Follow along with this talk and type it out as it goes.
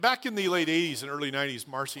Back in the late 80s and early 90s,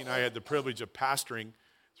 Marcy and I had the privilege of pastoring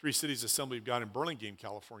Three Cities Assembly of God in Burlingame,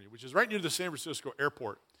 California, which is right near the San Francisco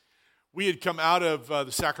airport. We had come out of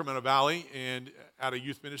the Sacramento Valley and out of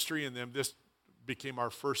youth ministry, and then this became our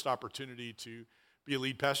first opportunity to be a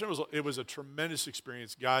lead pastor. It was a tremendous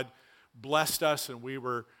experience. God blessed us, and we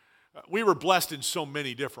were blessed in so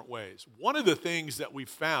many different ways. One of the things that we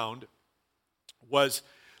found was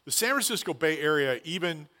the San Francisco Bay Area,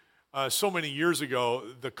 even so many years ago,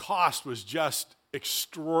 the cost was just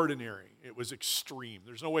extraordinary. It was extreme.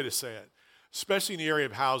 There's no way to say it, especially in the area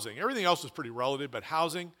of housing. Everything else was pretty relative, but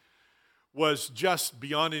housing was just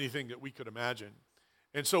beyond anything that we could imagine.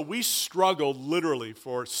 And so we struggled literally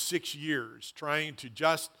for 6 years trying to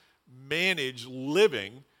just manage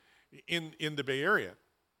living in the Bay Area,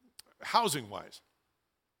 housing-wise.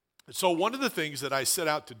 So one of the things that we set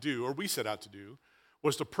out to do,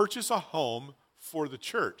 was to purchase a home for the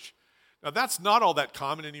church. Now, that's not all that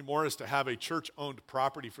common anymore, is to have a church-owned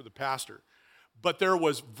property for the pastor. But it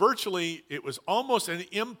was almost an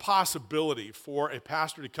impossibility for a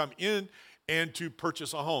pastor to come in and to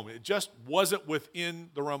purchase a home. It just wasn't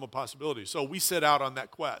within the realm of possibility. So we set out on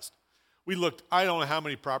that quest. We looked, I don't know how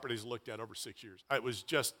many properties looked at over 6 years. It was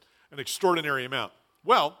just an extraordinary amount.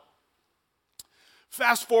 Well,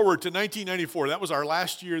 fast forward to 1994. That was our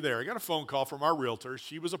last year there. I got a phone call from our realtor.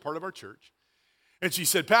 She was a part of our church. And she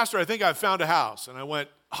said, "Pastor, I think I've found a house." And I went,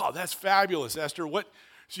 "Oh, that's fabulous, Esther. What?"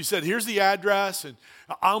 She said, "Here's the address, and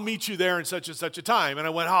I'll meet you there in such and such a time." And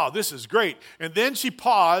I went, "Oh, this is great." And then she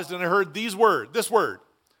paused, and I heard this word,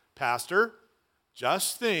 "Pastor,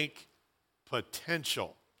 just think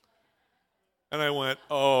potential." And I went,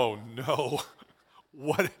 "Oh, no.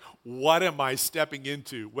 What am I stepping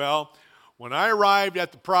into?" Well, when I arrived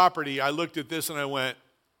at the property, I looked at this, and I went,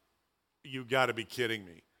 "You got to be kidding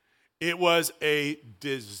me." It was a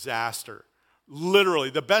disaster. Literally,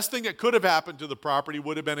 the best thing that could have happened to the property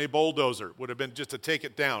would have been a bulldozer, would have been just to take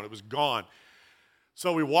it down. It was gone.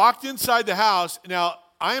 So we walked inside the house. Now,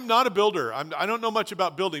 I am not a builder. I don't know much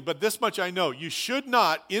about building, but this much I know. You should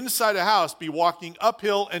not, inside a house, be walking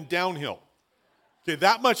uphill and downhill. Okay,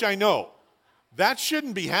 that much I know. That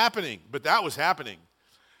shouldn't be happening, but that was happening.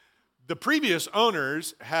 The previous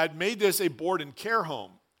owners had made this a board and care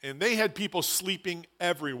home, and they had people sleeping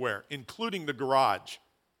everywhere, including the garage.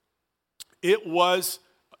 The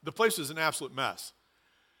place was an absolute mess.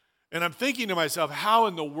 And I'm thinking to myself, how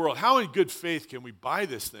in good faith can we buy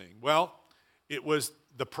this thing? Well,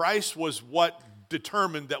 the price was what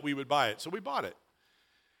determined that we would buy it. So we bought it.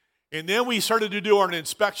 And then we started to do our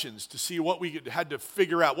inspections to see what we had to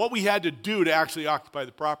figure out, what we had to do to actually occupy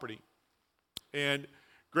the property. And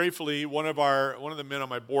gratefully, one of the men on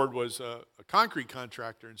my board was a concrete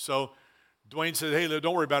contractor. And so Dwayne said, "Hey,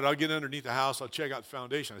 don't worry about it. I'll get underneath the house. I'll check out the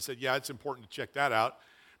foundation." I said, "Yeah, it's important to check that out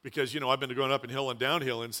because, I've been going up and hill and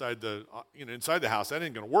downhill inside the house. That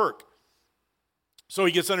ain't going to work." So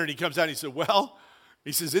he gets under and he comes out and he said,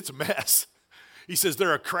 he says, "It's a mess." He says,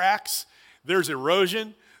 "There are cracks. There's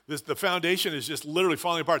erosion. The foundation is just literally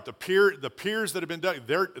falling apart. The piers that have been dug,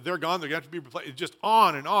 they're gone. They're going to have to be replaced." Just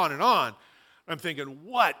on and on and on. I'm thinking,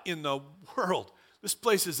 what in the world? This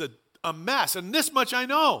place is a mess. And this much I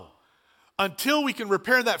know. Until we can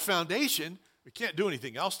repair that foundation, we can't do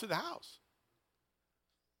anything else to the house.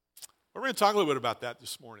 We're going to talk a little bit about that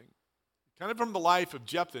this morning. Kind of from the life of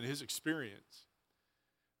Jephthah and his experience.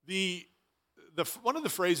 One of the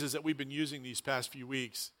phrases that we've been using these past few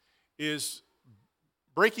weeks is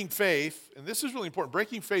breaking faith, and this is really important.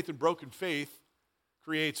 Breaking faith and broken faith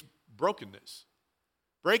creates brokenness.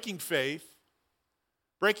 Breaking faith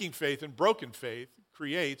and broken faith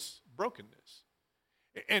creates brokenness.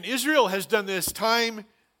 And Israel has done this time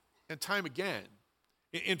and time again.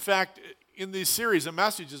 In fact, in these series of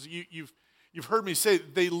messages, you've heard me say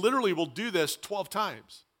they literally will do this 12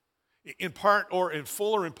 times, in part or in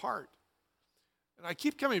full or in part. And I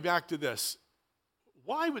keep coming back to this.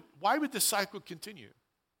 Why would this cycle continue?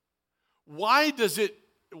 Why doesn't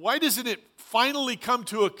it finally come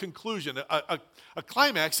to a conclusion, a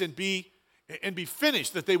climax, and be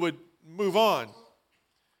finished, that they would move on?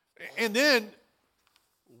 And then,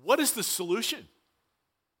 what is the solution?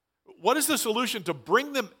 What is the solution to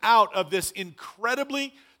bring them out of this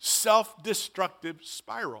incredibly self-destructive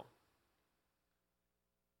spiral?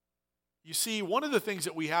 You see, one of the things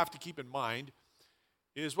that we have to keep in mind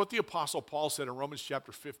is what the Apostle Paul said in Romans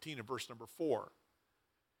chapter 15 and verse number 4.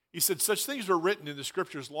 He said, "Such things were written in the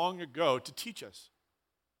Scriptures long ago to teach us."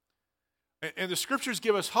 And the Scriptures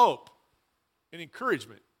give us hope and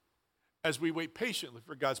encouragement as we wait patiently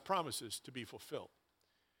for God's promises to be fulfilled.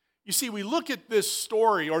 You see, we look at this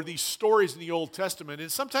story or these stories in the Old Testament,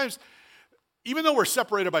 and sometimes even though we're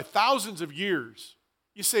separated by thousands of years,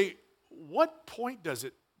 you say, what point is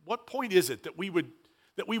it that we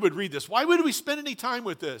would read this? Why would we spend any time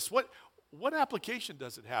with this? What application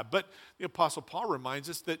does it have? But the Apostle Paul reminds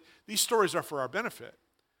us that these stories are for our benefit.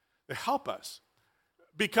 They help us.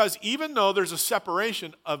 Because even though there's a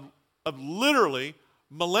separation of literally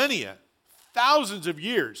millennia, thousands of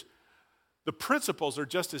years, the principles are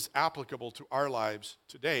just as applicable to our lives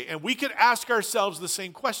today. And we could ask ourselves the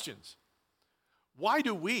same questions. Why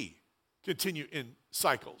do we continue in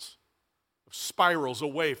cycles of spirals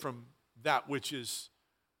away from that which is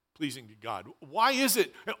pleasing to God? Why is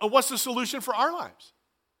it? What's the solution for our lives?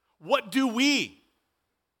 What do we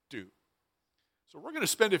do? So we're going to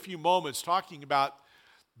spend a few moments talking about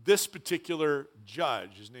this particular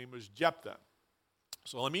judge. His name was Jephthah.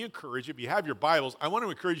 So let me encourage you, if you have your Bibles, I want to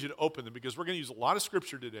encourage you to open them because we're going to use a lot of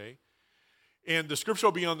scripture today. And the scripture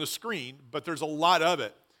will be on the screen, but there's a lot of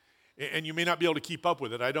it. And you may not be able to keep up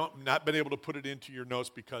with it. Not been able to put it into your notes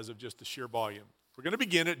because of just the sheer volume. We're going to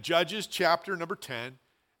begin at Judges chapter number 10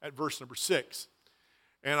 at verse number 6.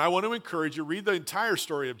 And I want to encourage you, read the entire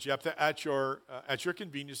story of Jephthah at your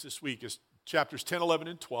convenience this week. It's chapters 10, 11,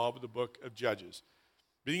 and 12 of the book of Judges.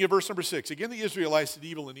 Beginning at verse number 6. Again, the Israelites did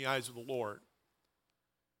evil in the eyes of the Lord.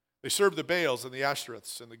 They served the Baals and the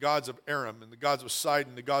Ashtoreths and the gods of Aram and the gods of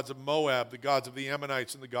Sidon, the gods of Moab, the gods of the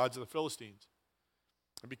Ammonites, and the gods of the Philistines.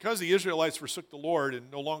 And because the Israelites forsook the Lord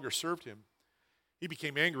and no longer served him, he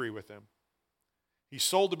became angry with them. He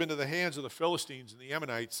sold them into the hands of the Philistines and the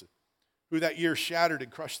Ammonites, who that year shattered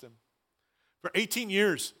and crushed them. For 18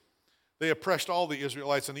 years, they oppressed all the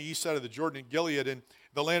Israelites on the east side of the Jordan in Gilead and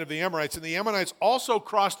the land of the Amorites. And the Ammonites also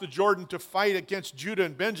crossed the Jordan to fight against Judah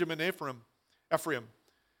and Benjamin and Ephraim.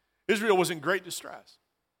 Israel was in great distress.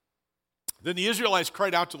 Then the Israelites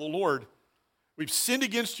cried out to the Lord, "We've sinned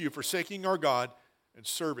against you, forsaking our God and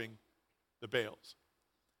serving the Baals."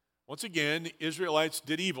 Once again, the Israelites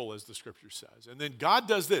did evil, as the scripture says. And then God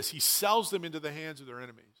does this. He sells them into the hands of their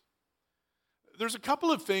enemies. There's a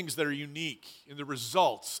couple of things that are unique in the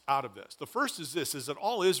results out of this. The first is this, is that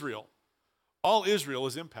all Israel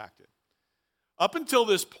is impacted. Up until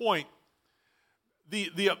this point,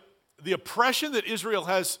 the oppression that Israel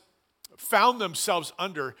has found themselves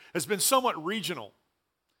under has been somewhat regional.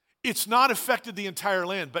 It's not affected the entire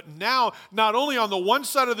land. But now, not only on the one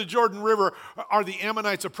side of the Jordan River are the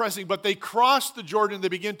Ammonites oppressing, but they cross the Jordan, they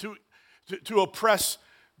begin to oppress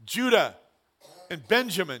Judah and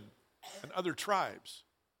Benjamin and other tribes.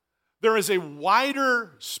 There is a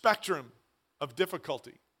wider spectrum of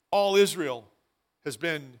difficulty. All Israel has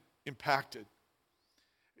been impacted.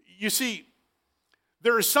 You see,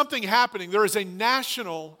 there is something happening. There is a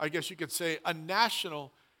national, I guess you could say, a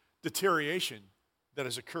national deterioration that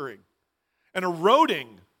is occurring. An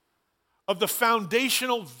eroding of the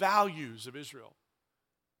foundational values of Israel.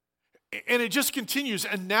 And it just continues.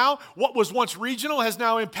 And now, what was once regional has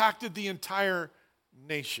now impacted the entire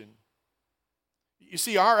nation. You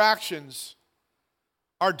see, our actions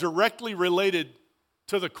are directly related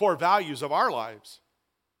to the core values of our lives.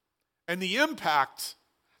 And the impact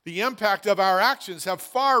of our actions have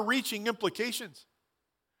far-reaching implications.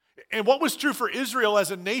 And what was true for Israel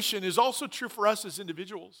as a nation is also true for us as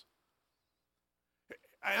individuals.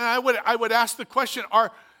 And I would ask the question,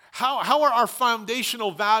 how are our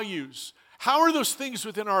foundational values, how are those things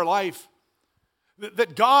within our life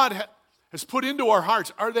that God has put into our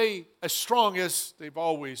hearts, are they as strong as they've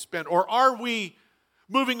always been? Or are we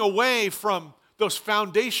moving away from those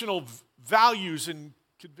foundational values and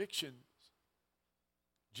convictions?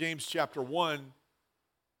 James chapter 1,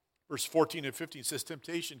 verse 14 and 15 says,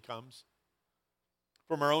 "Temptation comes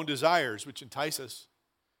from our own desires, which entice us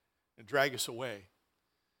and drag us away.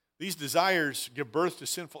 These desires give birth to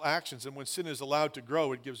sinful actions, and when sin is allowed to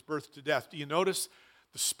grow, it gives birth to death." Do you notice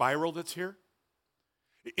the spiral that's here?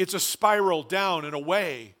 It's a spiral down and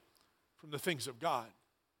away from the things of God.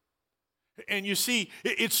 And you see,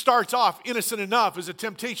 it starts off innocent enough as a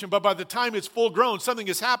temptation, but by the time it's full grown, something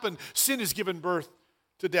has happened. Sin has given birth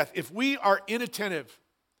to death. If we are inattentive,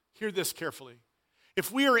 hear this carefully.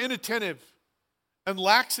 If we are inattentive and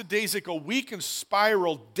lackadaisical, we can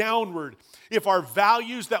spiral downward if our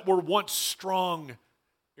values that were once strong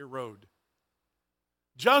erode.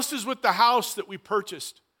 Just as with the house that we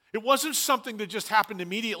purchased, it wasn't something that just happened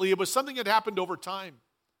immediately. It was something that happened over time.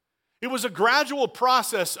 It was a gradual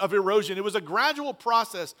process of erosion. It was a gradual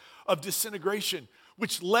process of disintegration,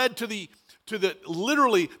 which led to the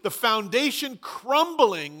literally the foundation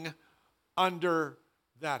crumbling under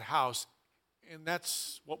that house. And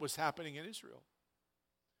that's what was happening in Israel.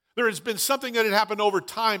 There has been something that had happened over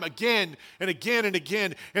time again and again and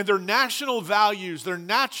again. And their national values, their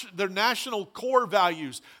national core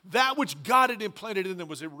values, that which God had implanted in them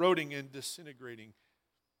was eroding and disintegrating.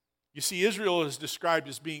 You see, Israel is described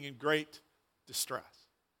as being in great distress.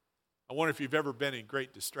 I wonder if you've ever been in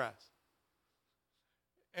great distress.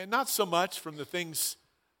 And not so much from the things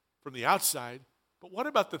from the outside, but what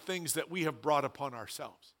about the things that we have brought upon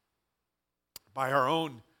ourselves by our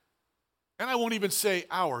own, and I won't even say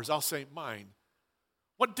ours, I'll say mine.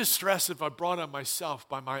 What distress have I brought on myself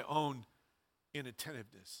by my own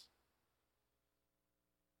inattentiveness?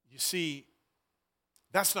 You see,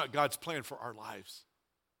 that's not God's plan for our lives.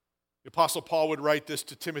 The Apostle Paul would write this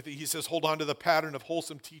to Timothy. He says, hold on to the pattern of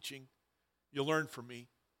wholesome teaching you'll learn from me.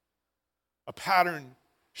 A pattern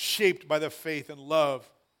shaped by the faith and love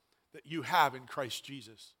that you have in Christ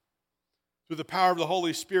Jesus. Through the power of the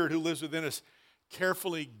Holy Spirit who lives within us,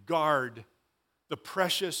 carefully guard the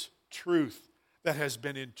precious truth that has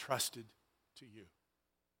been entrusted to you.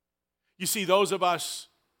 You see, those of us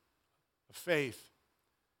of faith,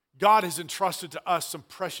 God has entrusted to us some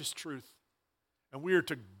precious truth, and we are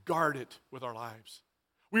to guard it with our lives.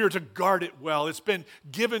 We are to guard it well. It's been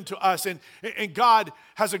given to us, and God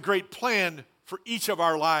has a great plan for each of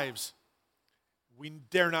our lives. We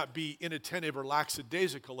dare not be inattentive or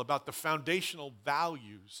lackadaisical about the foundational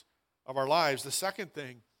values of our lives. The second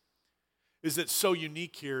thing is that's so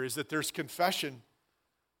unique here is that there's confession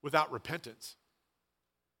without repentance.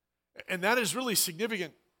 And that is really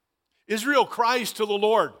significant. Israel cries to the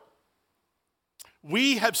Lord,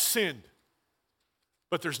 we have sinned,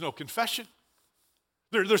 but there's no confession.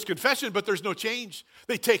 There's confession, but there's no change.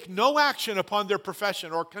 They take no action upon their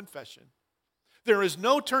profession or confession. There is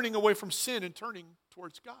no turning away from sin and turning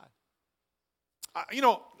towards God.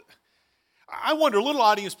 I wonder, a little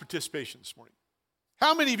audience participation this morning.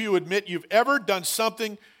 How many of you admit you've ever done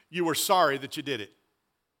something you were sorry that you did it?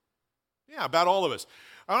 Yeah, about all of us.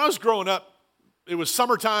 When I was growing up, it was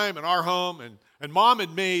summertime in our home, and Mom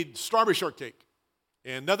had made strawberry shortcake.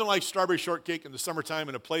 And nothing like strawberry shortcake in the summertime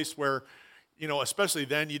in a place where, especially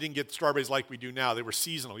then, you didn't get strawberries like we do now. They were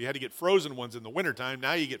seasonal. You had to get frozen ones in the wintertime.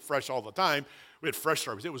 Now you get fresh all the time. We had fresh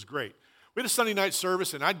strawberries. It was great. We had a Sunday night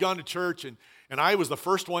service, and I'd gone to church, and I was the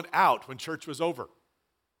first one out when church was over.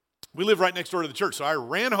 We lived right next door to the church, so I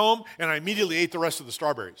ran home, and I immediately ate the rest of the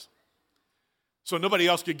strawberries. So nobody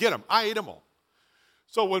else could get them. I ate them all.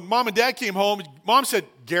 So when Mom and Dad came home, Mom said,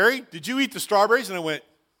 Gary, did you eat the strawberries? And I went,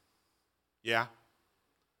 yeah.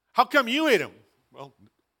 How come you ate them? Well,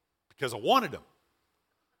 because I wanted them.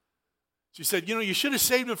 She said, you should have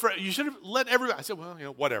saved them you should have let everybody. I said, well,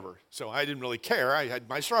 whatever. So I didn't really care. I had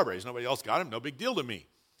my strawberries. Nobody else got them. No big deal to me.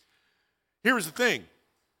 Here was the thing.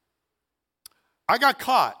 I got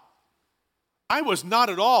caught. I was not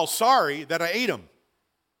at all sorry that I ate them.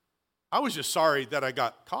 I was just sorry that I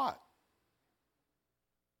got caught.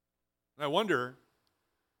 And I wonder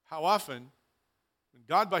how often, when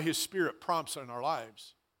God by His Spirit prompts in our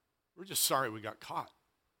lives, we're just sorry we got caught.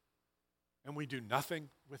 And we do nothing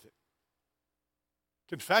with it.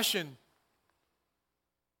 Confession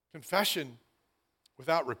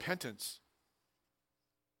without repentance,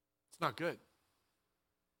 it's not good.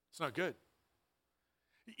 It's not good.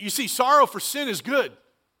 You see, sorrow for sin is good.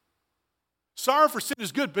 Sorrow for sin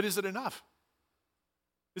is good, but is it enough?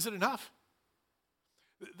 Is it enough?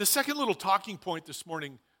 The second little talking point this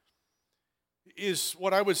morning is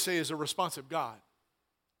what I would say is a responsive God.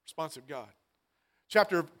 Responsive God.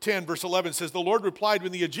 Chapter 10, verse 11 says, the Lord replied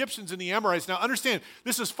when the Egyptians and the Amorites. Now understand,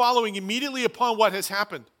 this is following immediately upon what has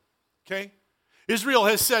happened. Okay? Israel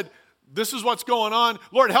has said, this is what's going on.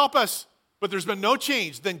 Lord, help us. But there's been no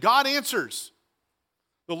change. Then God answers.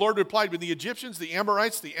 The Lord replied when the Egyptians, the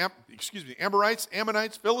Amorites,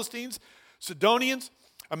 Ammonites, Philistines, Sidonians,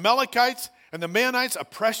 Amalekites, and the Maonites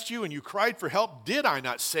oppressed you, and you cried for help. Did I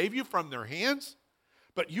not save you from their hands?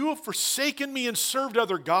 But you have forsaken me and served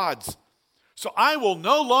other gods. So I will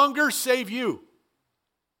no longer save you.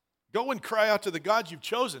 Go and cry out to the gods you've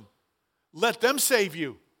chosen. Let them save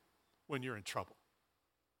you when you're in trouble.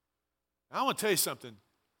 Now, I want to tell you something.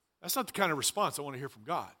 That's not the kind of response I want to hear from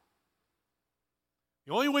God.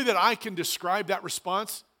 The only way that I can describe that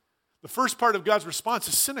response, the first part of God's response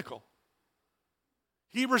is cynical.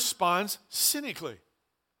 He responds cynically.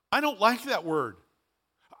 I don't like that word.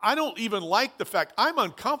 I don't even like the fact, I'm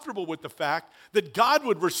uncomfortable with the fact that God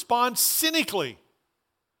would respond cynically.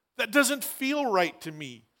 That doesn't feel right to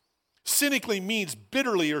me. Cynically means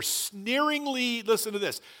bitterly or sneeringly, listen to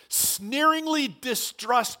this, sneeringly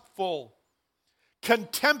distrustful,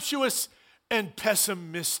 contemptuous, and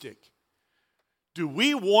pessimistic. Do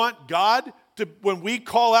we want God when we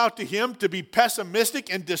call out to him to be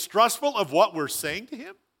pessimistic and distrustful of what we're saying to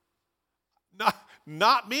him?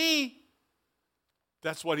 Not me.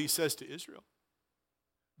 That's what he says to Israel.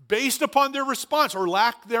 Based upon their response or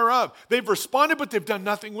lack thereof. They've responded, but they've done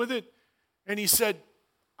nothing with it. And he says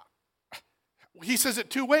it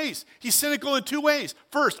two ways. He's cynical in two ways.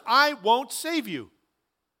 First, I won't save you.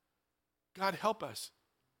 God help us.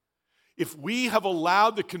 If we have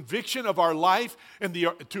allowed the conviction of our life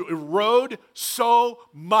to erode so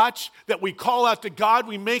much that we call out to God,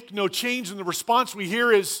 we make no change, and the response we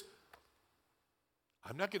hear is,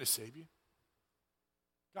 I'm not going to save you.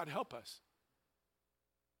 God help us.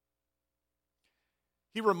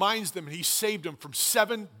 He reminds them, and he saved them from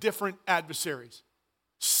 7 different adversaries.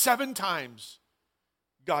 7 times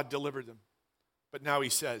God delivered them. But now he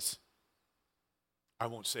says, I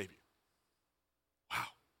won't save you. Wow.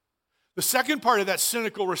 The second part of that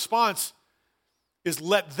cynical response is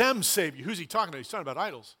let them save you. Who's he talking about? He's talking about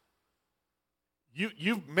idols.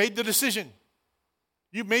 You've made the decision.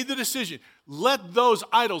 You've made the decision. Let those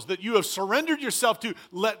idols that you have surrendered yourself to,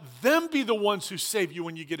 let them be the ones who save you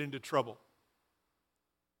when you get into trouble.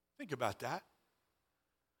 Think about that.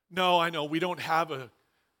 No, I know we don't have a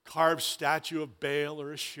carved statue of Baal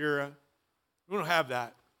or Asherah. We don't have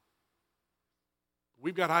that.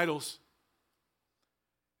 We've got idols.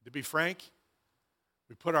 To be frank,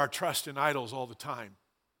 we put our trust in idols all the time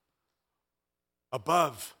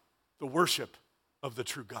above the worship of the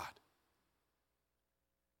true God.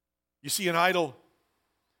 You see, an idol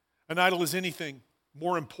is anything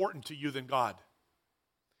more important to you than God.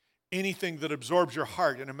 Anything that absorbs your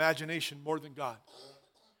heart and imagination more than God.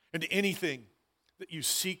 And anything that you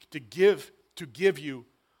seek to give you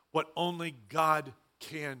what only God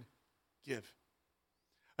can give.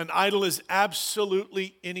 An idol is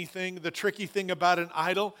absolutely anything. The tricky thing about an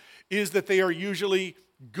idol is that they are usually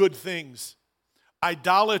good things.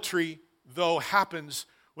 Idolatry, though, happens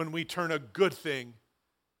when we turn a good thing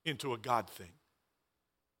into a God thing.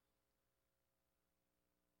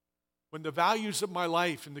 When the values of my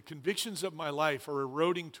life and the convictions of my life are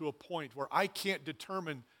eroding to a point where I can't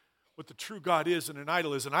determine what the true God is and an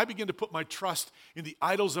idol is, and I begin to put my trust in the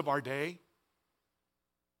idols of our day,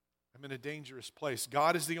 I'm in a dangerous place.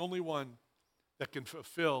 God is the only one that can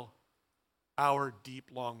fulfill our deep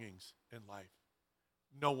longings in life.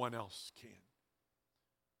 No one else can.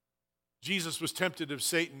 Jesus was tempted of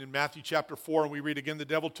Satan in Matthew chapter 4, and we read again, the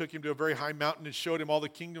devil took him to a very high mountain and showed him all the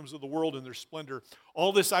kingdoms of the world and their splendor.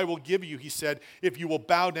 All this I will give you, he said, if you will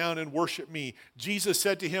bow down and worship me. Jesus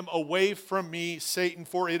said to him, away from me, Satan,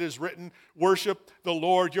 for it is written, worship the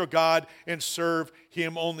Lord your God and serve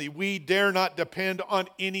him only. We dare not depend on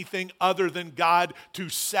anything other than God to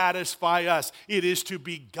satisfy us. It is to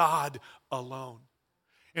be God alone.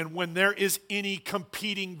 And when there is any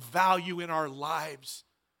competing value in our lives,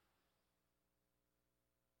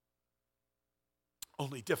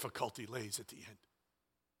 only difficulty lays at the end.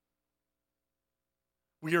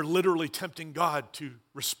 We are literally tempting God to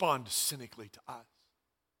respond cynically to us.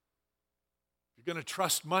 If you're going to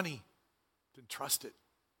trust money, then trust it.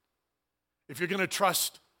 If you're going to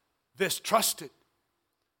trust this, trust it.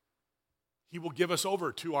 He will give us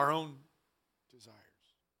over to our own desires.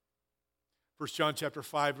 1 John chapter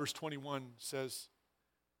 5, verse 21 says,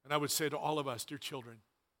 and I would say to all of us, dear children,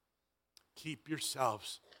 keep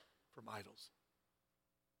yourselves from idols.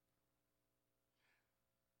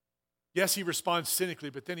 Yes, he responds cynically,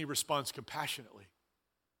 but then he responds compassionately.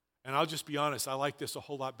 And I'll just be honest, I like this a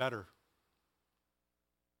whole lot better.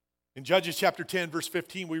 In Judges chapter 10, verse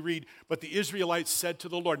 15, we read, but the Israelites said to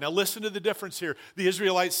the Lord. Now listen to the difference here. The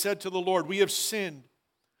Israelites said to the Lord, we have sinned.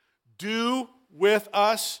 Do with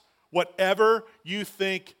us whatever you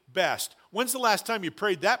think best. When's the last time you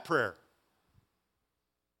prayed that prayer?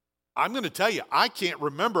 I'm going to tell you, I can't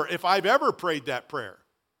remember if I've ever prayed that prayer.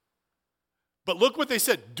 But look what they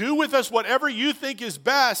said. Do with us whatever you think is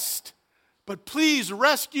best, but please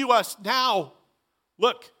rescue us now.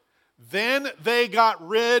 Look, then they got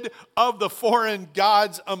rid of the foreign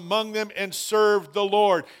gods among them and served the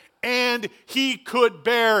Lord. And he could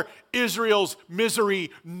bear Israel's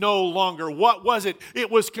misery no longer. What was it?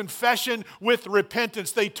 It was confession with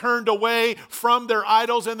repentance. They turned away from their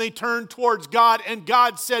idols and they turned towards God. And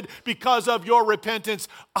God said, because of your repentance,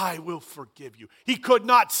 I will forgive you. He could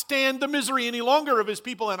not stand the misery any longer of his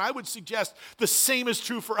people. And I would suggest the same is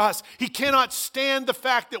true for us. He cannot stand the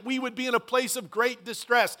fact that we would be in a place of great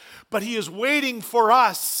distress. But he is waiting for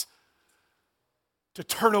us to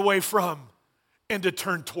turn away from and to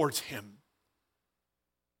turn towards him.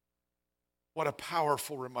 What a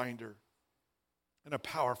powerful reminder and a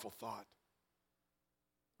powerful thought.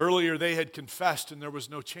 Earlier they had confessed and there was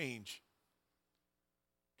no change.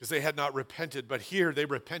 because they had not repented. But here they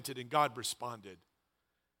repented and God responded.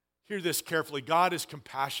 Hear this carefully. God is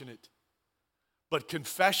compassionate, but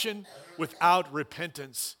confession without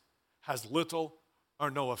repentance has little or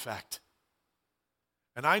no effect.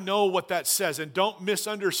 And I know what that says, and don't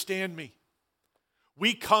misunderstand me.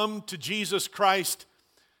 We come to Jesus Christ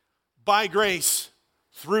by grace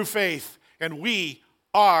through faith, and we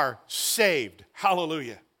are saved.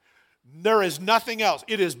 Hallelujah. There is nothing else.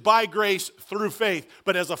 It is by grace through faith.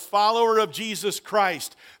 But as a follower of Jesus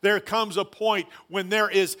Christ, there comes a point when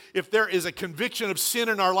if there is a conviction of sin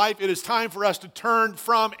in our life, it is time for us to turn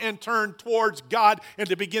from and turn towards God and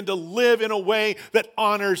to begin to live in a way that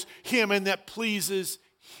honors Him and that pleases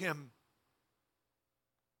Him.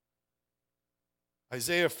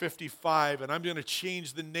 Isaiah 55, and I'm going to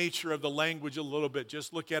change the nature of the language a little bit.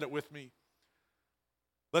 Just look at it with me.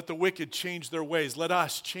 Let the wicked change their ways. Let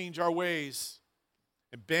us change our ways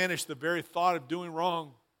and banish the very thought of doing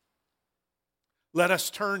wrong. Let us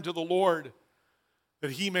turn to the Lord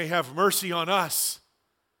that He may have mercy on us.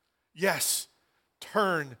 Yes,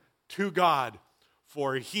 turn to God,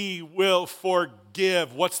 for He will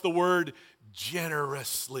forgive. What's the word?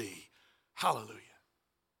 Generously. Hallelujah.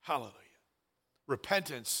 Hallelujah.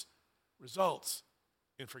 Repentance results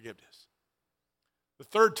in forgiveness. The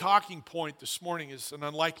third talking point this morning is an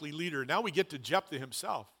unlikely leader. Now we get to Jephthah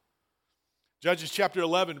himself. Judges chapter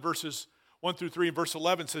 11, verses 1 through 3, and verse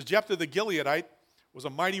 11 says, Jephthah the Gileadite was a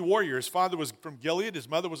mighty warrior. His father was from Gilead. His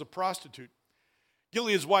mother was a prostitute.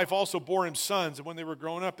 Gilead's wife also bore him sons, and when they were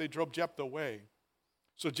grown up, they drove Jephthah away.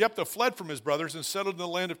 So Jephthah fled from his brothers and settled in the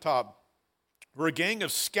land of Tob, where a gang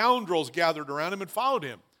of scoundrels gathered around him and followed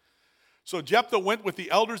him. So Jephthah went with the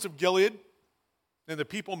elders of Gilead, and the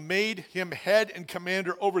people made him head and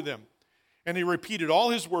commander over them. And he repeated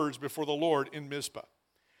all his words before the Lord in Mizpah.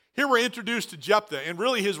 Here we're introduced to Jephthah, and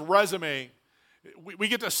really his resume, we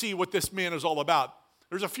get to see what this man is all about.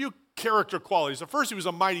 There's a few character qualities. The first, he was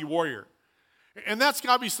a mighty warrior. And that's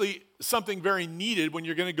obviously something very needed when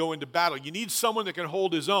you're going to go into battle. You need someone that can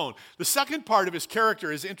hold his own. The second part of his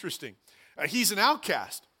character is interesting. He's an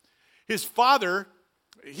outcast. His father,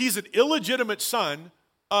 he's an illegitimate son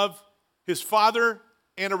of his father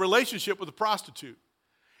and a relationship with a prostitute.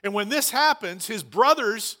 And when this happens, his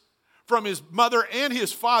brothers from his mother and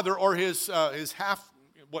his father, or his half,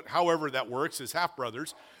 however that works, his half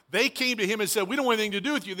brothers, they came to him and said, we don't want anything to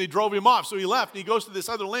do with you. They drove him off. So he left, and he goes to this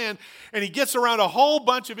other land, and he gets around a whole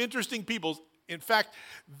bunch of interesting people. In fact,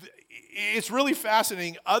 it's really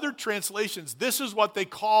fascinating. Other translations, this is what they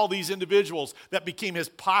call these individuals that became his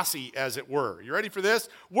posse, as it were. You ready for this?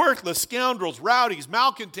 Worthless, scoundrels, rowdies,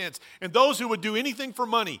 malcontents, and those who would do anything for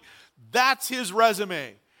money. That's his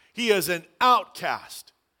resume. He is an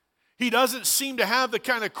outcast. He doesn't seem to have the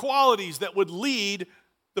kind of qualities that would lead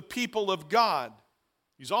the people of God.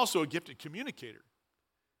 He's also a gifted communicator.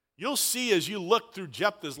 You'll see as you look through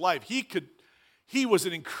Jephthah's life, he was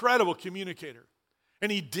an incredible communicator.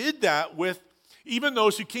 And he did that with even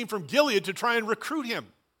those who came from Gilead to try and recruit him.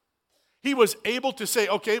 He was able to say,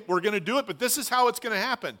 okay, we're going to do it, but this is how it's going to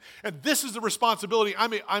happen. And this is the responsibility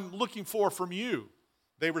I'm looking for from you.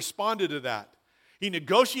 They responded to that. He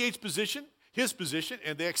negotiates his position,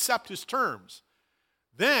 and they accept his terms.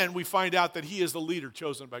 Then we find out that he is the leader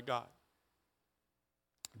chosen by God.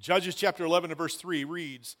 Judges chapter 11 and verse 3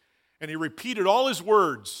 reads, and he repeated all his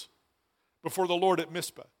words before the Lord at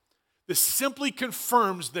Mizpah. This simply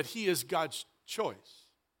confirms that he is God's choice.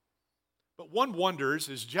 But one wonders,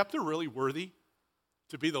 is Jephthah really worthy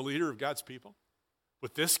to be the leader of God's people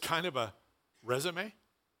with this kind of a resume?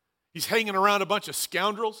 He's hanging around a bunch of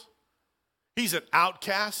scoundrels. He's an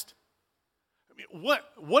outcast. I mean,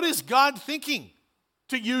 what is God thinking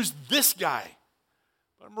to use this guy?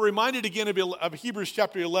 I'm reminded again of Hebrews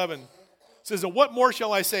chapter 11. It says, and what more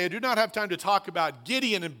shall I say? I do not have time to talk about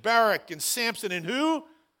Gideon and Barak and Samson and who?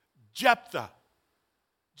 Jephthah.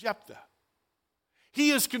 Jephthah.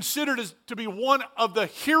 He is considered to be one of the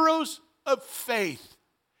heroes of faith,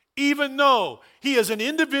 even though he is an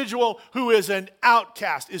individual who is an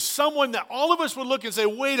outcast, is someone that all of us would look and say,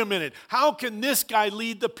 wait a minute, how can this guy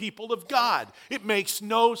lead the people of God? It makes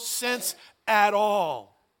no sense at all.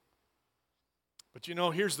 But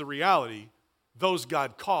here's the reality. Those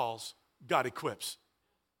God calls, God equips.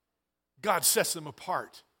 God sets them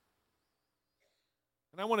apart.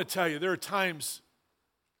 And I want to tell you, there are times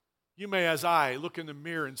you may, as I, look in the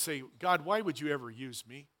mirror and say, God, why would you ever use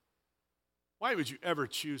me? Why would you ever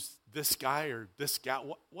choose this guy or this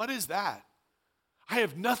gal? What is that? I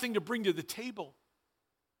have nothing to bring to the table.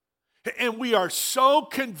 And we are so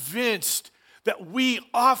convinced that we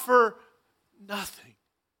offer nothing.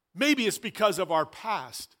 Maybe it's because of our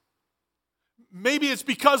past. Maybe it's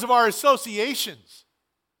because of our associations.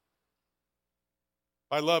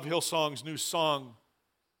 I love Hillsong's new song.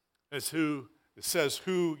 It says,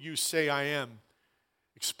 "Who you say I am,"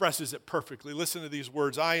 expresses it perfectly. Listen to these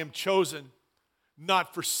words. I am chosen,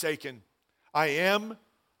 not forsaken. I am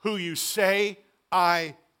who you say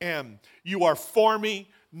I am. You are for me,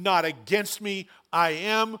 not against me. I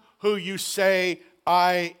am who you say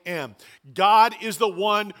I am. God is the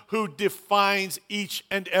one who defines each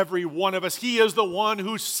and every one of us. He is the one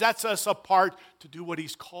who sets us apart to do what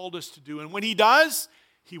He's called us to do. And when He does,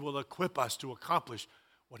 He will equip us to accomplish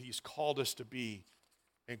what He's called us to be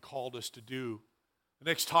and called us to do. The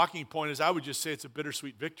next talking point is, I would just say it's a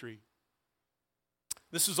bittersweet victory.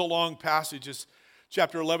 This is a long passage. It's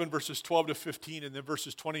chapter 11, verses 12 to 15, and then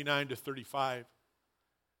verses 29 to 35. It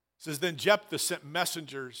says, Then Jephthah sent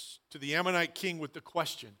messengers to the Ammonite king with the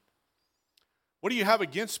question, What do you have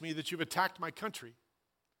against me that you've attacked my country?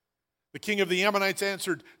 The king of the Ammonites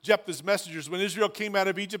answered Jephthah's messengers, When Israel came out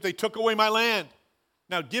of Egypt, they took away my land.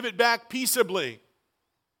 Now give it back peaceably.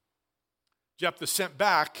 Jephthah sent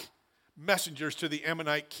back messengers to the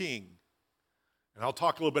Ammonite king. And I'll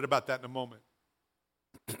talk a little bit about that in a moment.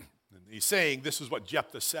 And he's saying this is what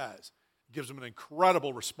Jephthah says. He gives him an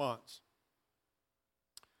incredible response.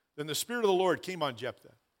 Then the Spirit of the Lord came on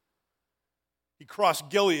Jephthah. He crossed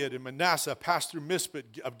Gilead and Manasseh, passed through Mizpah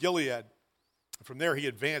of Gilead. And from there he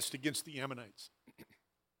advanced against the Ammonites.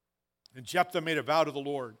 And Jephthah made a vow to the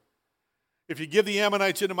Lord. If you give the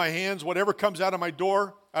Ammonites into my hands, whatever comes out of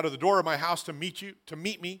the door of my house to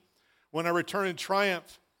meet me, when I return in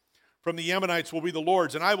triumph from the Ammonites will be the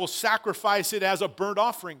Lord's, and I will sacrifice it as a burnt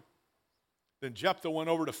offering. Then Jephthah went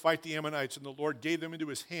over to fight the Ammonites, and the Lord gave them into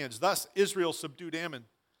his hands. Thus Israel subdued Ammon.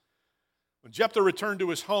 When Jephthah returned to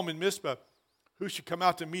his home in Mizpah, who should come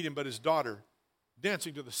out to meet him but his daughter,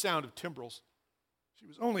 dancing to the sound of timbrels? She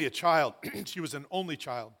was only a child. She was an only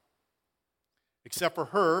child. Except for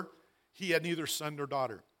her, he had neither son nor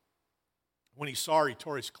daughter. When he saw her, he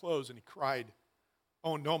tore his clothes and he cried,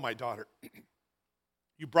 Oh no, my daughter.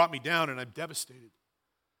 You brought me down and I'm devastated.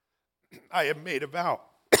 I have made a vow.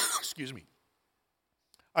 Excuse me.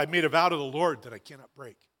 I've made a vow to the Lord that I cannot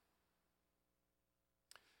break.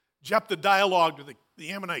 Jephthah dialogued with the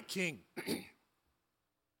Ammonite king.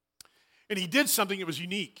 And he did something that was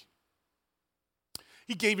unique.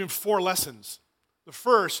 He gave him 4 lessons. The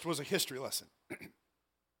first was a history lesson.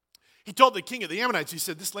 He told the king of the Ammonites, he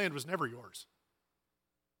said, this land was never yours.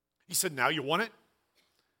 He said, now you want it?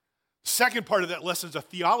 Second part of that lesson is a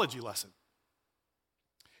theology lesson.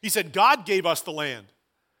 He said, God gave us the land.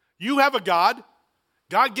 You have a God.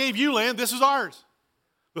 God gave you land. This is ours.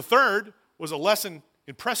 The third was a lesson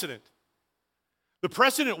in precedent. The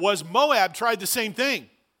precedent was Moab tried the same thing.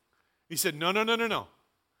 He said, no.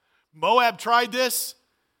 Moab tried this,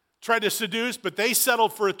 tried to seduce, but they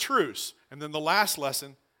settled for a truce. And then the last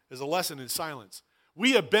lesson is a lesson in silence.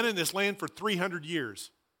 We have been in this land for 300 years,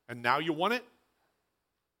 and now you want it?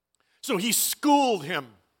 So he schooled him.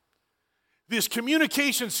 His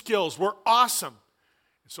communication skills were awesome.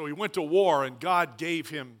 So he went to war, and God gave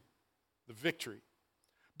him the victory.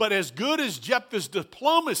 But as good as Jephthah's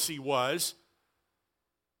diplomacy was,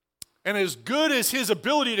 and as good as his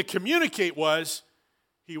ability to communicate was,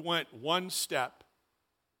 he went one step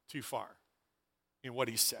too far in what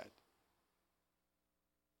he said.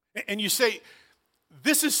 And you say,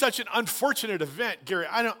 this is such an unfortunate event, Gary.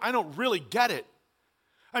 I don't really get it.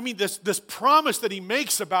 I mean, this promise that he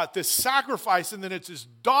makes about this sacrifice, and then it's his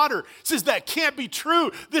daughter, says that can't be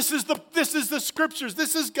true. This is the scriptures.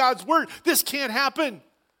 This is God's word. This can't happen.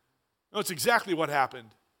 No, it's exactly what happened.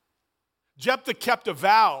 Jephthah kept a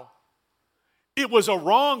vow. It was a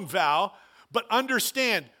wrong vow, but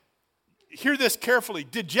understand, hear this carefully.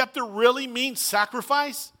 Did Jephthah really mean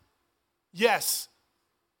sacrifice? Yes.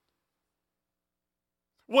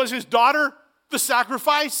 Was his daughter the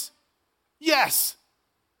sacrifice? Yes.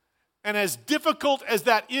 And as difficult as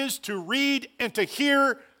that is to read and to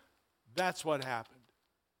hear, that's what happened.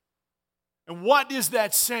 And what is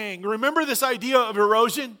that saying? Remember this idea of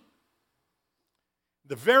erosion?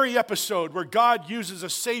 The very episode where God uses a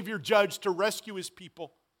Savior judge to rescue his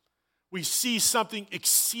people, we see something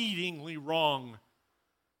exceedingly wrong,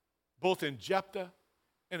 both in Jephthah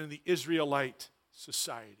and in the Israelite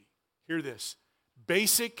society. Hear this.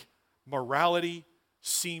 Basic morality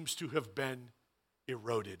seems to have been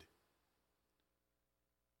eroded.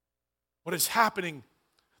 What is happening?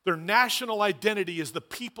 Their national identity is the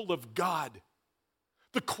people of God.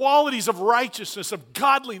 The qualities of righteousness, of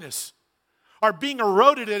godliness, are being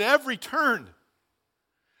eroded at every turn.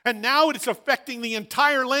 And now it's affecting the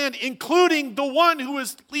entire land, including the one who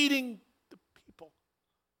is leading the people.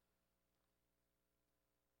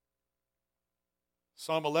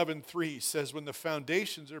 Psalm 11:3 says, when the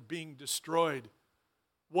foundations are being destroyed,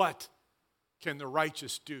 what can the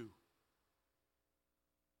righteous do?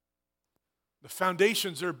 The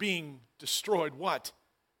foundations are being destroyed. What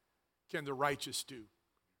can the righteous do?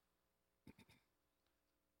 Take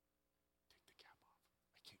the cap off.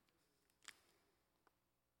 I can't.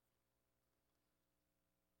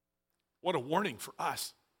 What a warning for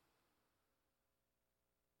us.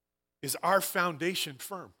 Is our foundation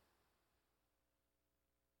firm?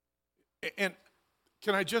 And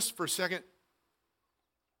can I just for a second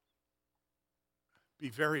be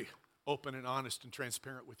very open and honest and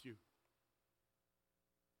transparent with you?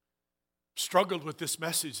 Struggled with this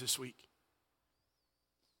message this week.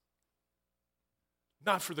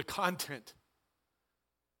 Not for the content,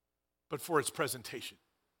 but for its presentation.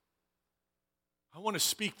 I want to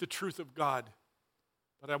speak the truth of God,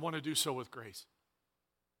 but I want to do so with grace.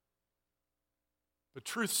 But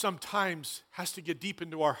truth sometimes has to get deep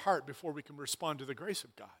into our heart before we can respond to the grace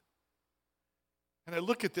of God. And I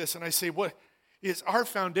look at this and I say, what is our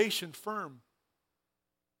foundation firm?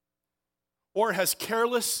 Or has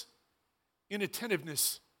careless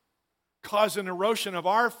inattentiveness caused an erosion of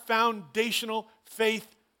our foundational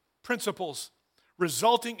faith principles,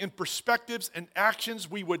 resulting in perspectives and actions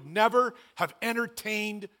we would never have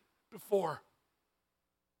entertained before?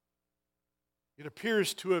 It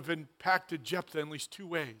appears to have impacted Jephthah in at least two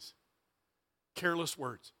ways. Careless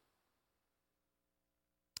words.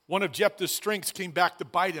 One of Jephthah's strengths came back to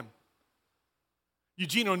bite him.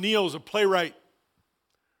 Eugene O'Neill is a playwright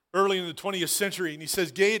early in the 20th century, and he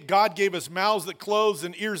says, God gave us mouths that close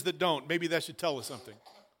and ears that don't. Maybe that should tell us something.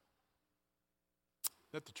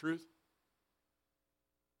 Is that the truth?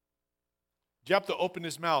 Jephthah opened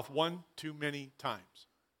his mouth one too many times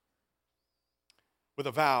with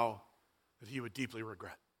a vow that he would deeply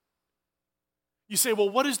regret. You say, well,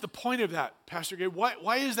 what is the point of that, Pastor Gabe?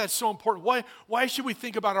 Why is that so important? Why should we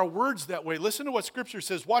think about our words that way? Listen to what Scripture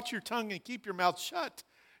says. Watch your tongue and keep your mouth shut.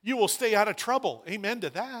 You will stay out of trouble. Amen to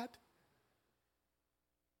that.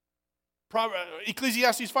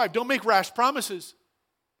 Ecclesiastes 5, don't make rash promises.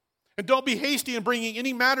 And don't be hasty in bringing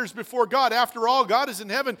any matters before God. After all, God is in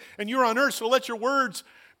heaven and you're on earth, so let your words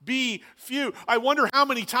be few. I wonder how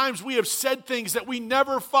many times we have said things that we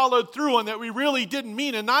never followed through on that we really didn't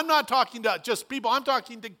mean. And I'm not talking to just people, I'm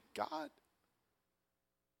talking to God.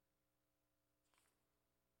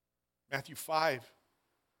 Matthew 5.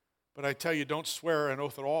 But I tell you, don't swear an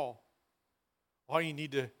oath at all. All you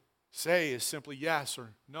need to say is simply yes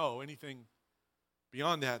or no. Anything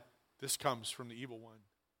beyond that, this comes from the evil one.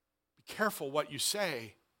 Be careful what you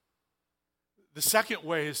say. The second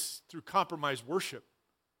way is through compromised worship.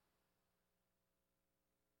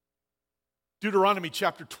 Deuteronomy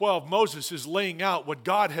chapter 12, Moses is laying out what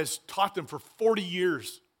God has taught them for 40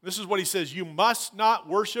 years. This is what he says: you must not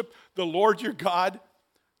worship the Lord your God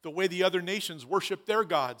the way the other nations worship their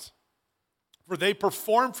gods. For they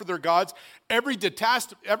perform for their gods every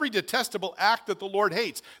detestable act that the Lord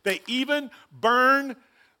hates. They even burn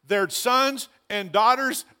their sons and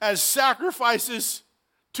daughters as sacrifices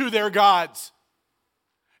to their gods.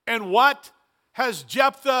 And what has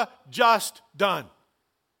Jephthah just done?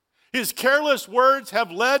 His careless words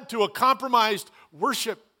have led to a compromised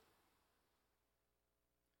worship.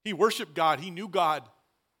 He worshiped God. He knew God.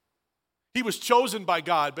 He was chosen by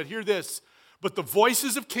God. But hear this. But the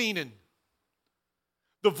voices of Canaan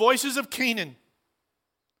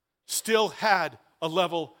still had a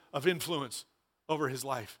level of influence over his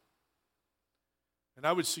life. And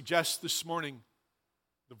I would suggest this morning,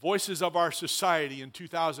 the voices of our society in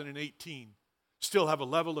 2018 still have a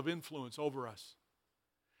level of influence over us.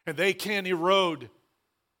 And they can erode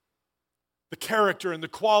the character and the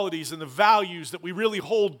qualities and the values that we really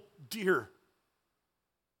hold dear.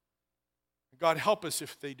 God help us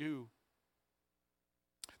if they do.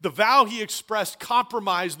 The vow he expressed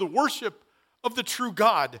compromised the worship of the true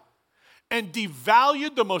God and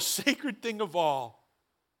devalued the most sacred thing of all,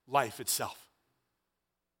 life itself.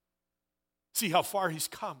 See how far he's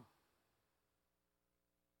come.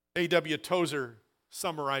 A.W. Tozer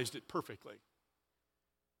summarized it perfectly.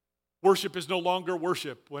 Worship is no longer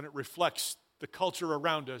worship when it reflects the culture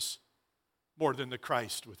around us more than the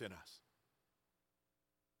Christ within us.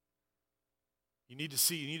 You need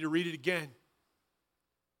to read it again.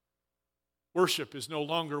 Worship is no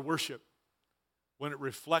longer worship when it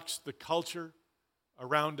reflects the culture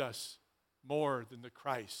around us more than the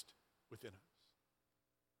Christ within us.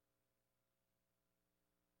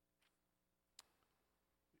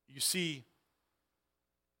 You see,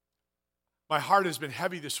 my heart has been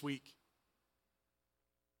heavy this week.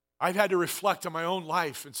 I've had to reflect on my own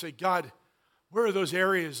life and say, God, where are those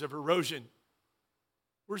areas of erosion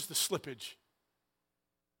Where's the slippage?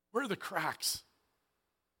 Where are the cracks?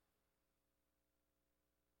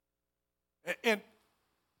 And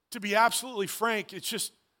to be absolutely frank, it's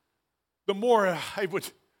just the more I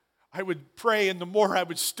would pray and the more I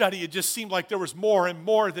would study, it just seemed like there was more and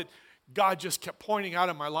more that God just kept pointing out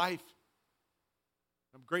in my life.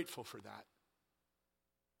 I'm grateful for that.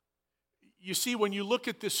 You see, when you look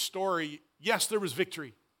at this story, yes, there was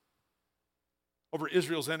victory over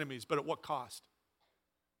Israel's enemies, but at what cost?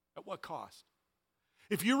 At what cost?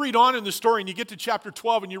 If you read on in the story and you get to chapter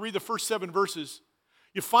 12 and you read the first 7 verses,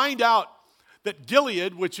 you find out that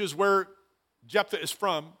Gilead, which is where Jephthah is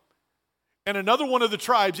from, and another one of the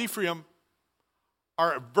tribes, Ephraim,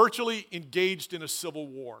 are virtually engaged in a civil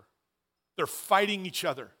war. They're fighting each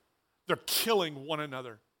other. They're killing one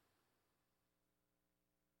another.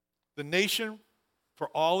 The nation, for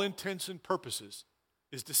all intents and purposes,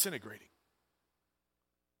 is disintegrating.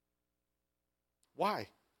 Why?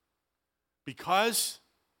 Because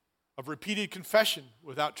of repeated confession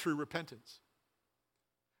without true repentance.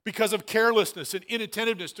 Because of carelessness and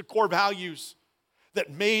inattentiveness to core values that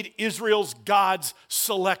made Israel's gods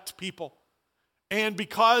select people. And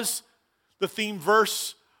because the theme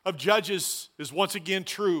verse of Judges is once again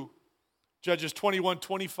true, Judges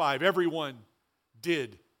 21:25, everyone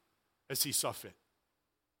did as he saw fit.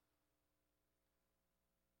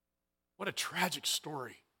 What a tragic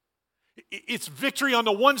story. It's victory on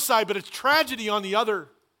the one side, but it's tragedy on the other.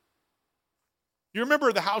 You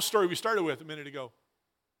remember the house story we started with a minute ago?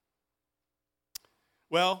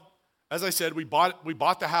 Well, as I said, we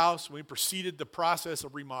bought the house. We proceeded the process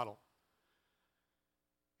of remodel.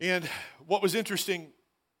 And what was interesting,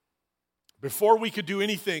 before we could do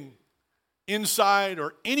anything inside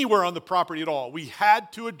or anywhere on the property at all, we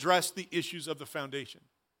had to address the issues of the foundation.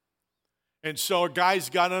 And so our guys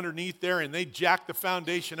got underneath there and they jacked the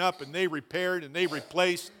foundation up and they repaired and they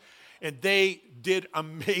replaced and they did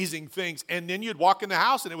amazing things. And then you'd walk in the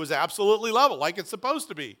house and it was absolutely level, like it's supposed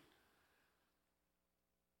to be.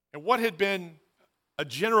 And what had been a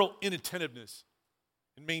general inattentiveness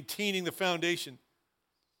in maintaining the foundation,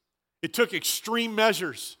 it took extreme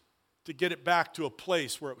measures to get it back to a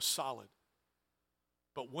place where it was solid.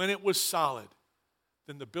 But when it was solid,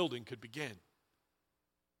 then the building could begin.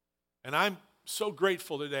 And I'm so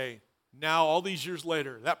grateful today, now all these years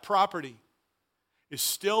later, that property is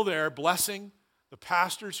still there, blessing the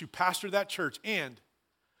pastors who pastor that church. And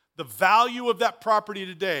the value of that property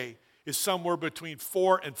today is somewhere between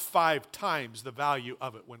 4 and 5 times the value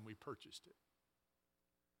of it when we purchased it.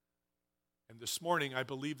 And this morning, I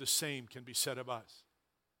believe the same can be said of us.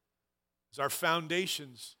 As our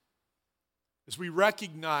foundations, as we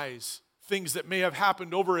recognize things that may have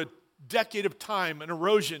happened over a decade of time, an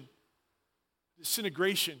erosion,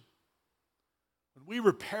 disintegration, when we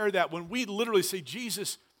repair that, when we literally say,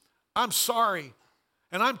 Jesus, I'm sorry,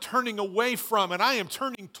 and I'm turning away from, and I am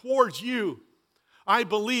turning towards you, I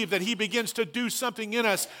believe that he begins to do something in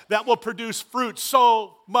us that will produce fruit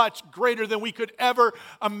so much greater than we could ever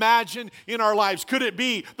imagine in our lives. Could it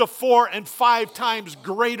be the 4 and 5 times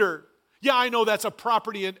greater? Yeah, I know that's a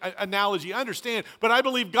property analogy, I understand, but I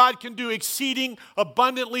believe God can do exceeding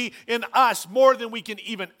abundantly in us more than we can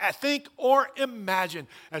even think or imagine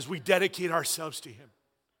as we dedicate ourselves to him.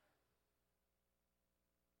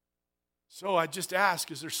 So I just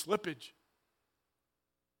ask, is there slippage?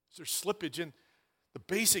 Is there slippage in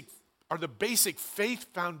the basic faith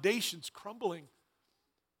foundations crumbling?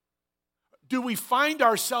 Do we find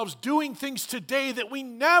ourselves doing things today that we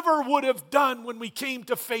never would have done when we came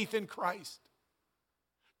to faith in Christ?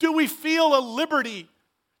 Do we feel a liberty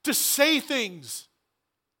to say things,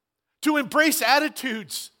 to embrace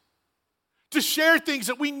attitudes, to share things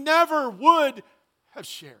that we never would have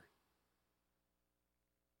shared?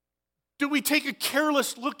 Do we take a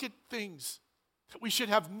careless look at things that we should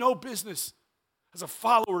have no business as a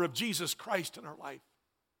follower of Jesus Christ in our life?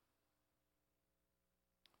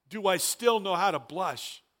 Do I still know how to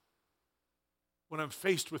blush when I'm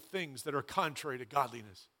faced with things that are contrary to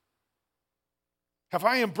godliness? Have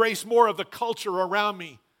I embraced more of the culture around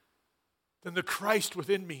me than the Christ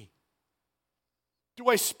within me? Do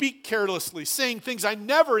I speak carelessly, saying things I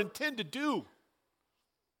never intend to do,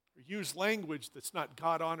 or use language that's not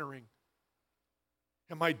God-honoring?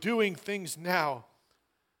 Am I doing things now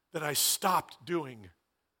that I stopped doing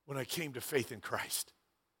when I came to faith in Christ?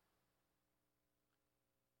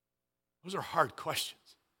 Those are hard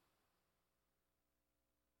questions.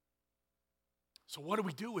 So what do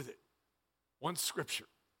we do with it? One scripture.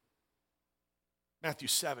 Matthew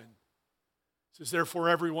 7 says, therefore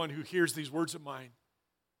everyone who hears these words of mine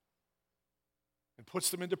and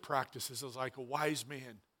puts them into practice is like a wise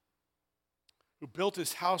man who built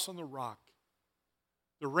his house on the rock.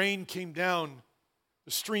 The rain came down,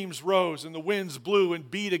 the streams rose, and the winds blew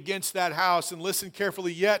and beat against that house. And listen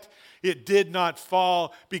carefully, yet it did not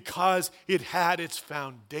fall because it had its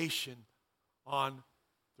foundation on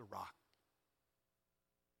the rock.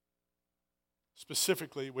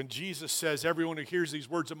 Specifically, when Jesus says, everyone who hears these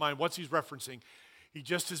words of mine, what's he referencing? He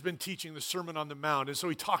just has been teaching the Sermon on the Mount, and so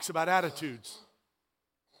he talks about attitudes.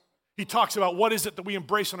 He talks about what is it that we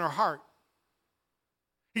embrace in our heart.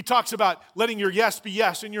 He talks about letting your yes be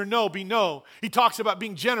yes and your no be no. He talks about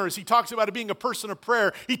being generous. He talks about being a person of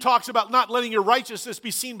prayer. He talks about not letting your righteousness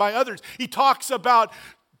be seen by others. He talks about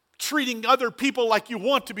treating other people like you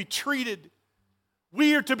want to be treated.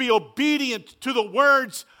 We are to be obedient to the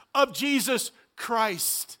words of Jesus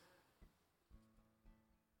Christ.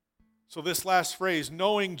 So this last phrase,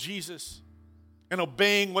 knowing Jesus and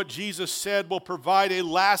obeying what Jesus said, will provide a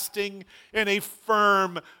lasting and a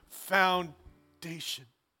firm foundation.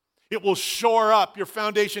 It will shore up your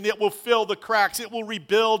foundation. It will fill the cracks. It will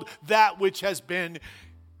rebuild that which has been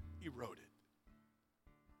eroded.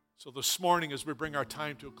 So this morning, as we bring our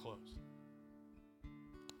time to a close,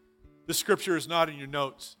 this scripture is not in your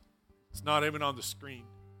notes. It's not even on the screen.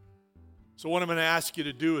 So what I'm going to ask you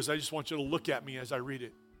to do is I just want you to look at me as I read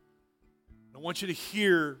it. I want you to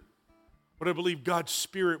hear what I believe God's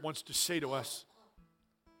Spirit wants to say to us.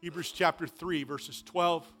 Hebrews chapter 3, verses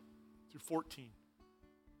 12 through 14.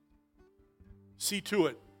 See to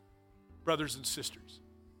it, brothers and sisters.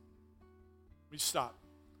 Let me stop.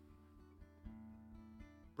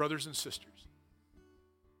 Brothers and sisters,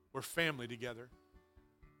 we're family together.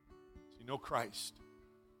 So you know Christ.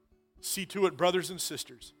 See to it, brothers and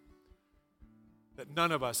sisters, that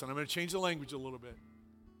none of us, and I'm going to change the language a little bit,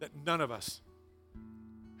 that none of us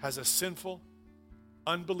has a sinful,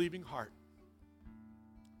 unbelieving heart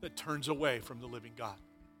that turns away from the living God.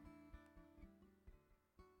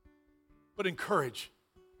 But encourage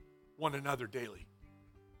one another daily,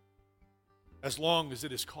 as long as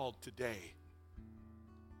it is called today,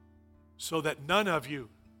 so that none of you,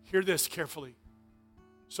 hear this carefully,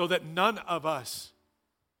 so that none of us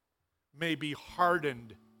may be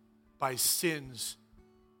hardened by sin's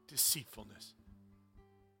deceitfulness.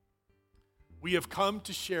 We have come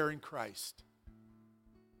to share in Christ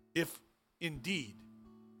if indeed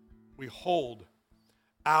we hold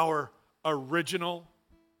our original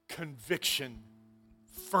conviction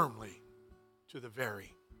firmly to the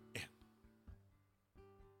very end.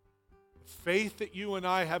 The faith that you and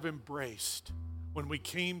I have embraced when we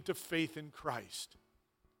came to faith in Christ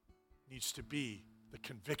needs to be the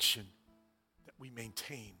conviction that we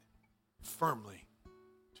maintain firmly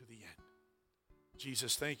to the end.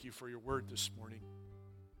 Jesus, thank you for your word this morning.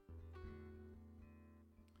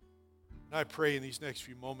 And I pray in these next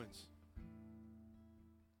few moments,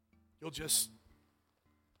 you'll just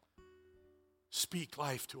speak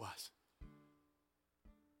life to us.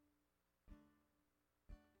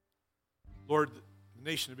 Lord, the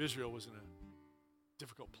nation of Israel was in a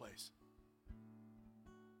difficult place.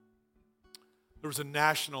 There was a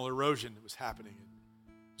national erosion that was happening.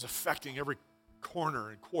 It was affecting every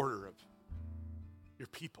corner and quarter of your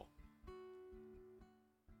people.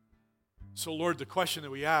 So, Lord, the question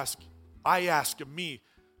that I ask of me,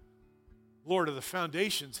 Lord, are the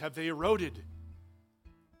foundations, have they eroded?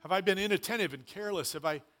 Have I been inattentive and careless? Have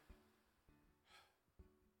I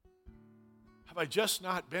just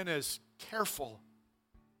not been as careful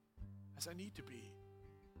as I need to be?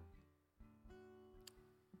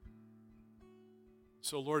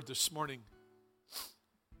 So, Lord, this morning,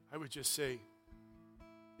 I would just say,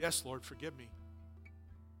 yes, Lord, forgive me.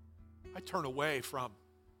 I turn away from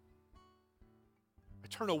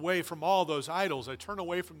all those idols. I turn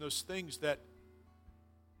away from those things that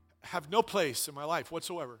have no place in my life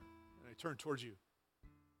whatsoever. And I turn towards you.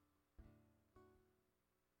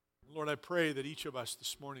 Lord, I pray that each of us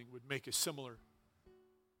this morning would make a similar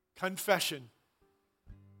confession,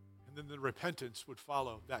 and then the repentance would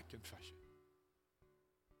follow that confession.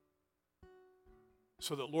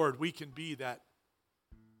 So that, Lord, we can be that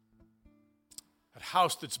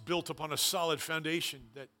house that's built upon a solid foundation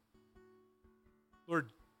that,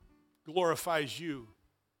 Lord, glorifies you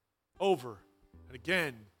over and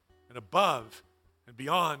again and above and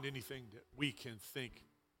beyond anything that we can think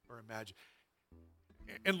or imagine.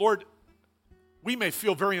 And Lord, we may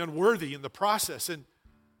feel very unworthy in the process, and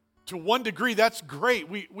to one degree, that's great.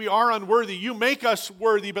 We are unworthy. You make us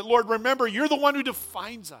worthy, but Lord, remember, you're the one who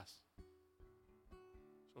defines us.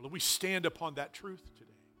 So we stand upon that truth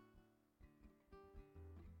today.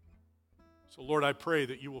 So Lord, I pray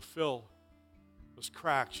that you will fill those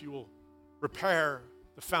cracks. You will repair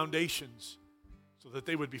the foundations so that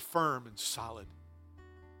they would be firm and solid,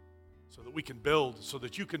 so that we can build, so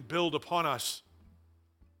that you can build upon us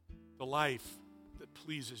the life that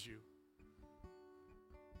pleases you.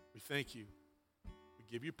 We thank you. We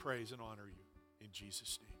give you praise and honor you in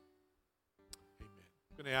Jesus' name. Amen.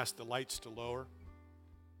 I'm going to ask the lights to lower.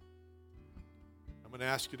 I'm going to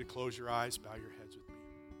ask you to close your eyes, bow your heads with me.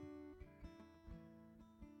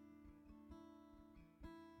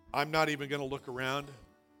 I'm not even going to look around,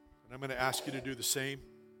 and I'm going to ask you to do the same.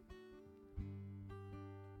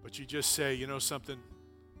 But you just say, you know something?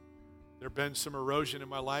 There have been some erosion in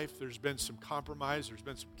my life. There's been some compromise. There's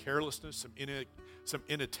been some carelessness, some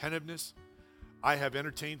inattentiveness. I have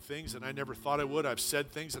entertained things that I never thought I would. I've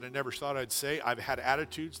said things that I never thought I'd say. I've had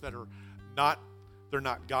attitudes that are they're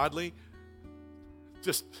not godly.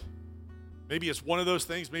 Just maybe it's one of those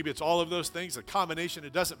things. Maybe it's all of those things. A combination,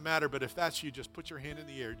 it doesn't matter. But if that's you, just put your hand in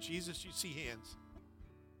the air. Jesus, you see hands.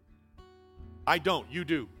 I don't. You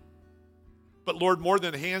do. But Lord, more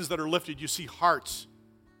than hands that are lifted, you see hearts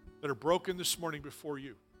that are broken this morning before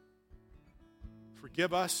you.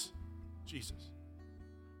 Forgive us, Jesus.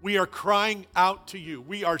 We are crying out to you.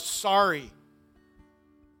 We are sorry.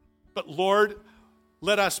 But Lord,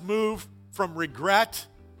 let us move from regret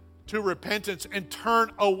to repentance and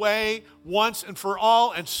turn away once and for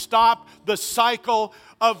all and stop the cycle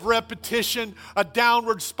of repetition, a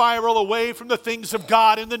downward spiral away from the things of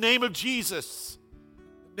God in the name of Jesus.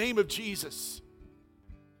 In the name of Jesus.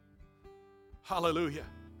 Hallelujah.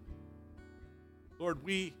 Lord,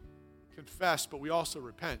 we confess, but we also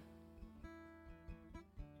repent.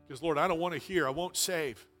 Because, Lord, I don't want to hear, I won't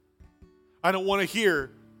save. I don't want to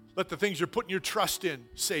hear, let the things you're putting your trust in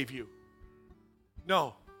save you.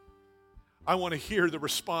 No. I want to hear the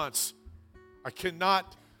response. I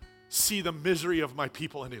cannot see the misery of my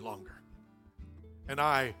people any longer. And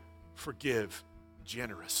I forgive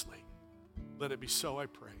generously. Let it be so, I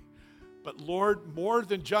pray. But Lord, more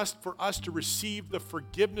than just for us to receive the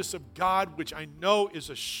forgiveness of God, which I know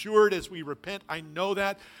is assured as we repent, I know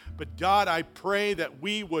that. But God, I pray that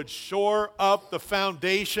we would shore up the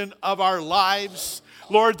foundation of our lives.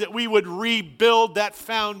 Lord, that we would rebuild that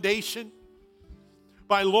foundation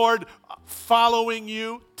by, Lord, following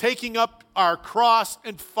you, taking up our cross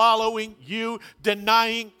and following you,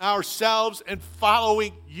 denying ourselves and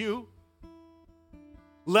following you.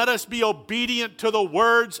 Let us be obedient to the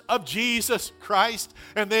words of Jesus Christ.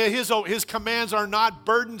 And his commands are not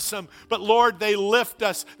burdensome, but Lord, they lift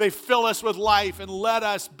us, they fill us with life, and let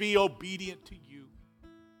us be obedient to you.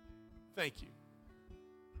 Thank you.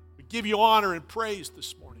 We give you honor and praise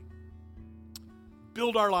this morning.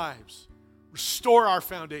 Build our lives. Restore our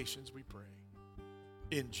foundations, we pray.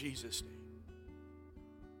 In Jesus' name.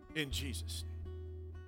 In Jesus' name.